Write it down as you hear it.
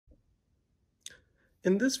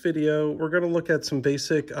In this video, we're going to look at some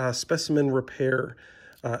basic specimen repair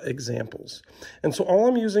examples. And so all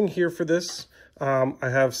I'm using here for this, I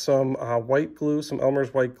have some white glue, some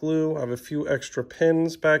Elmer's white glue. I have a few extra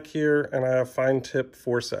pins back here, and I have fine tip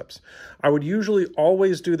forceps. I would usually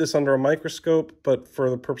always do this under a microscope, but for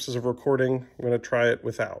the purposes of recording, I'm going to try it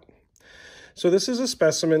without. So this is a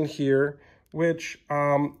specimen here, which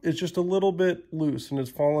is just a little bit loose and has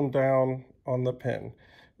fallen down on the pin.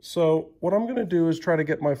 So what I'm going to do is try to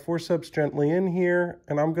get my forceps gently in here,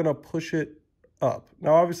 and I'm going to push it up.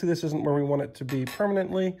 Now, obviously, this isn't where we want it to be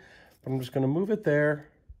permanently, but I'm just going to move it there.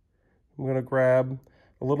 I'm going to grab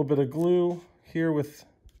a little bit of glue here with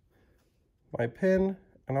my pin,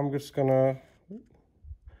 and I'm just going to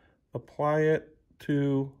apply it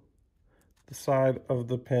to the side of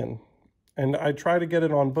the pin. And I try to get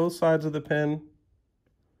it on both sides of the pin.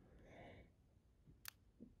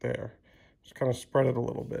 There. Just kind of spread it a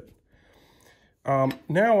little bit.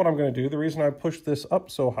 Now what I'm going to do, the reason I pushed this up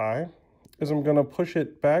so high, is I'm going to push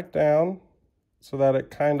it back down so that it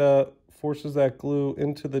kind of forces that glue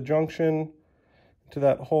into the junction, to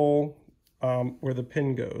that hole where the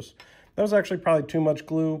pin goes. That was actually probably too much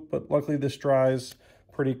glue, but luckily this dries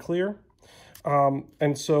pretty clear.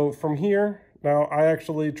 And so from here, now I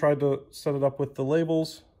actually tried to set it up with the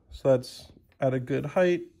labels, so that's at a good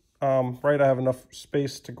height. Right, I have enough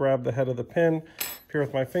space to grab the head of the pin here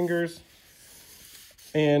with my fingers.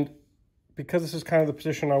 And because this is kind of the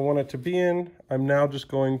position I want it to be in, I'm now just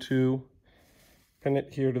going to pin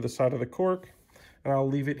it here to the side of the cork, and I'll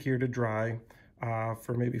leave it here to dry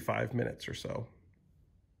for maybe 5 minutes or so.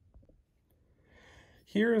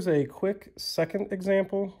 Here is a quick second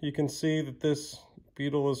example. You can see that this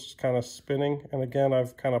beetle is just kind of spinning, and again,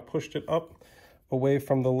 I've kind of pushed it up away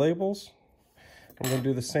from the labels. I'm going to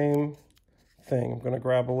do the same thing. I'm going to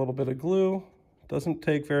grab a little bit of glue. Doesn't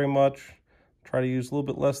take very much. Try to use a little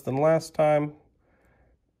bit less than last time.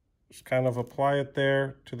 Just kind of apply it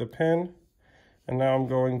there to the pin. And now I'm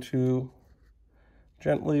going to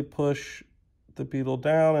gently push the beetle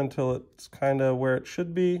down until it's kind of where it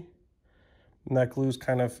should be. And that glue's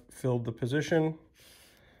kind of filled the position,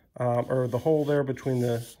 or the hole there between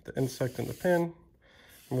the insect and the pin.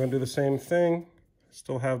 I'm going to do the same thing.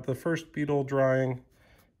 Still have the first beetle drying,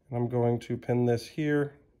 and I'm going to pin this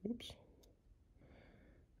here, oops,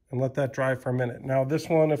 and let that dry for a minute. Now this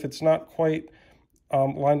one, if it's not quite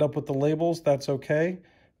lined up with the labels, that's okay.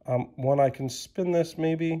 One, I can spin this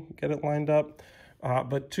maybe, get it lined up,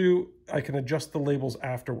 but two, I can adjust the labels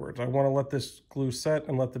afterwards. I want to let this glue set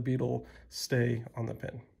and let the beetle stay on the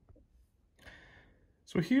pin.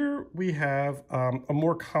 So here we have a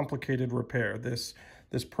more complicated repair. This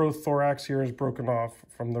prothorax here is broken off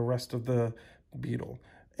from the rest of the beetle.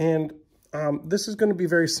 And this is going to be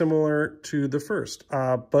very similar to the first,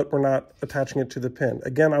 but we're not attaching it to the pin.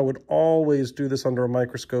 Again, I would always do this under a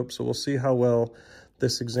microscope, so we'll see how well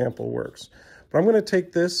this example works. But I'm going to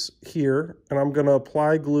take this here, and I'm going to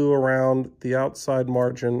apply glue around the outside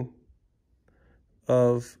margin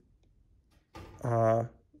of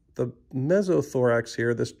the mesothorax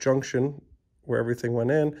here, this junction where everything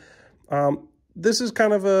went in. This is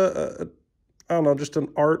kind of I don't know, just an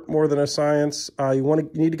art more than a science. You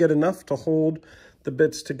need to get enough to hold the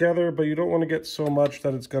bits together, but you don't want to get so much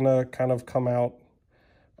that it's going to kind of come out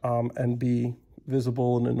and be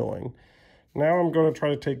visible and annoying. Now I'm going to try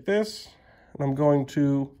to take this, and I'm going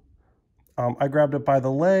to, I grabbed it by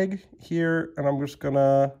the leg here, and I'm just going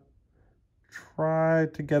to try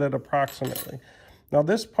to get it approximately. Now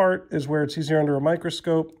this part is where it's easier under a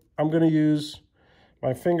microscope. I'm going to use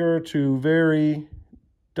my finger to very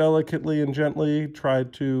delicately and gently try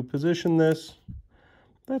to position this.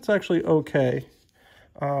 That's actually okay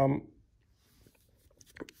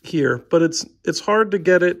here, but it's hard to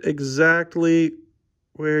get it exactly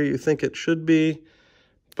where you think it should be,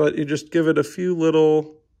 but you just give it a few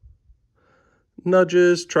little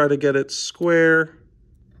nudges, try to get it square.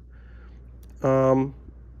 This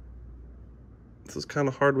is kind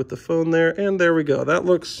of hard with the phone there, and there we go. That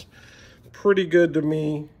looks pretty good to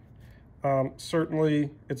me. Certainly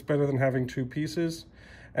it's better than having two pieces.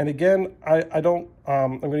 And again, I'm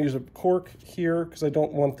going to use a cork here because I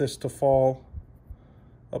don't want this to fall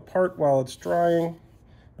apart while it's drying.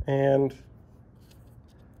 And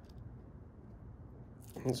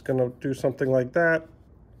I'm just going to do something like that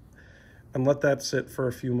and let that sit for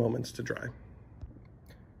a few moments to dry.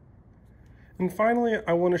 And finally,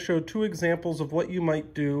 I want to show two examples of what you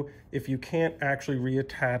might do if you can't actually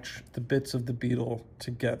reattach the bits of the beetle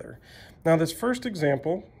together. Now, this first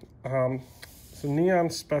example, it's a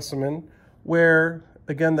neon specimen where,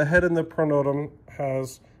 again, the head and the pronotum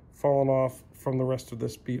has fallen off from the rest of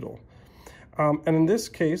this beetle. And in this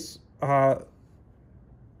case,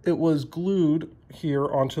 it was glued here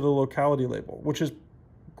onto the locality label, which is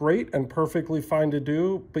great and perfectly fine to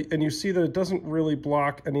do, and you see that it doesn't really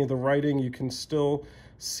block any of the writing. You can still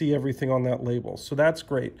see everything on that label, so that's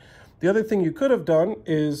great. The other thing you could have done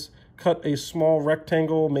is cut a small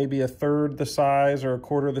rectangle, maybe a third the size or a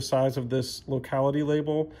quarter the size of this locality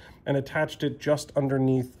label, and attached it just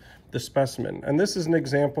underneath the specimen. And this is an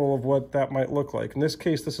example of what that might look like. In this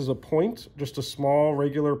case, this is a point, just a small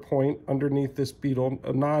regular point underneath this beetle,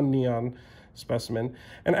 a non-neon specimen.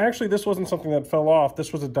 And actually, this wasn't something that fell off.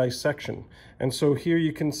 This was a dissection. And so here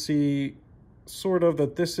you can see sort of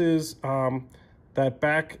that this is that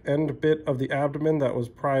back end bit of the abdomen that was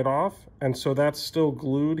pried off. And so that's still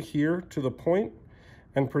glued here to the point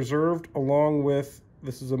and preserved, along with,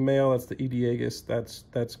 this is a male, that's the Ediogus,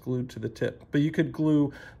 that's glued to the tip. But you could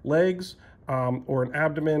glue legs or an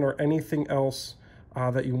abdomen or anything else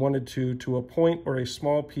that you wanted to a point or a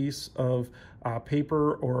small piece of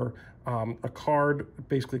paper or a card,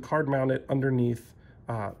 basically card mounted underneath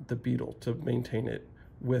the beetle to maintain it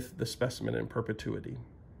with the specimen in perpetuity.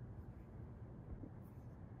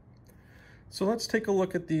 So let's take a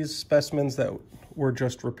look at these specimens that were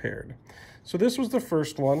just repaired. So this was the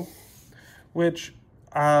first one, which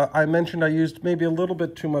I mentioned I used maybe a little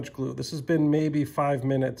bit too much glue. This has been maybe 5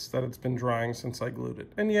 minutes that it's been drying since I glued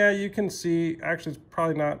it. And yeah, you can see, actually it's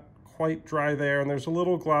probably not quite dry there, and there's a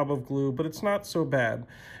little glob of glue, but it's not so bad.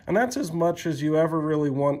 And that's as much as you ever really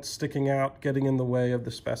want sticking out, getting in the way of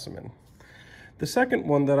the specimen. The second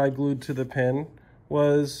one that I glued to the pin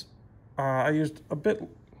was, I used a bit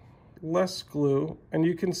less glue, and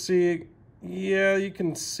you can see, yeah, you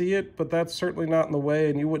can see it, but that's certainly not in the way,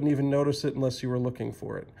 and you wouldn't even notice it unless you were looking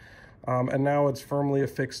for it. And now it's firmly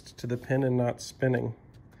affixed to the pin and not spinning.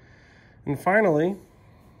 And finally,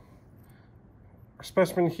 a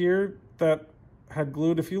specimen here that had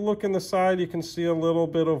glued, if you look in the side, you can see a little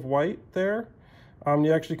bit of white there.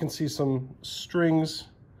 You actually can see some strings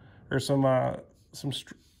or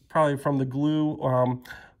probably from the glue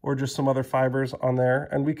or just some other fibers on there.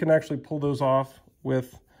 And we can actually pull those off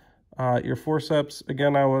with your forceps.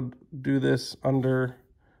 Again, I would do this under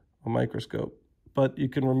a microscope, but you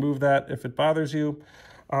can remove that if it bothers you.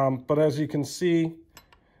 But as you can see,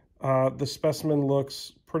 the specimen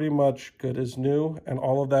looks pretty much good as new, and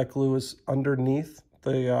all of that glue is underneath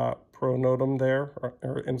the pronotum there,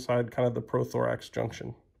 or inside kind of the prothorax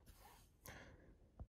junction.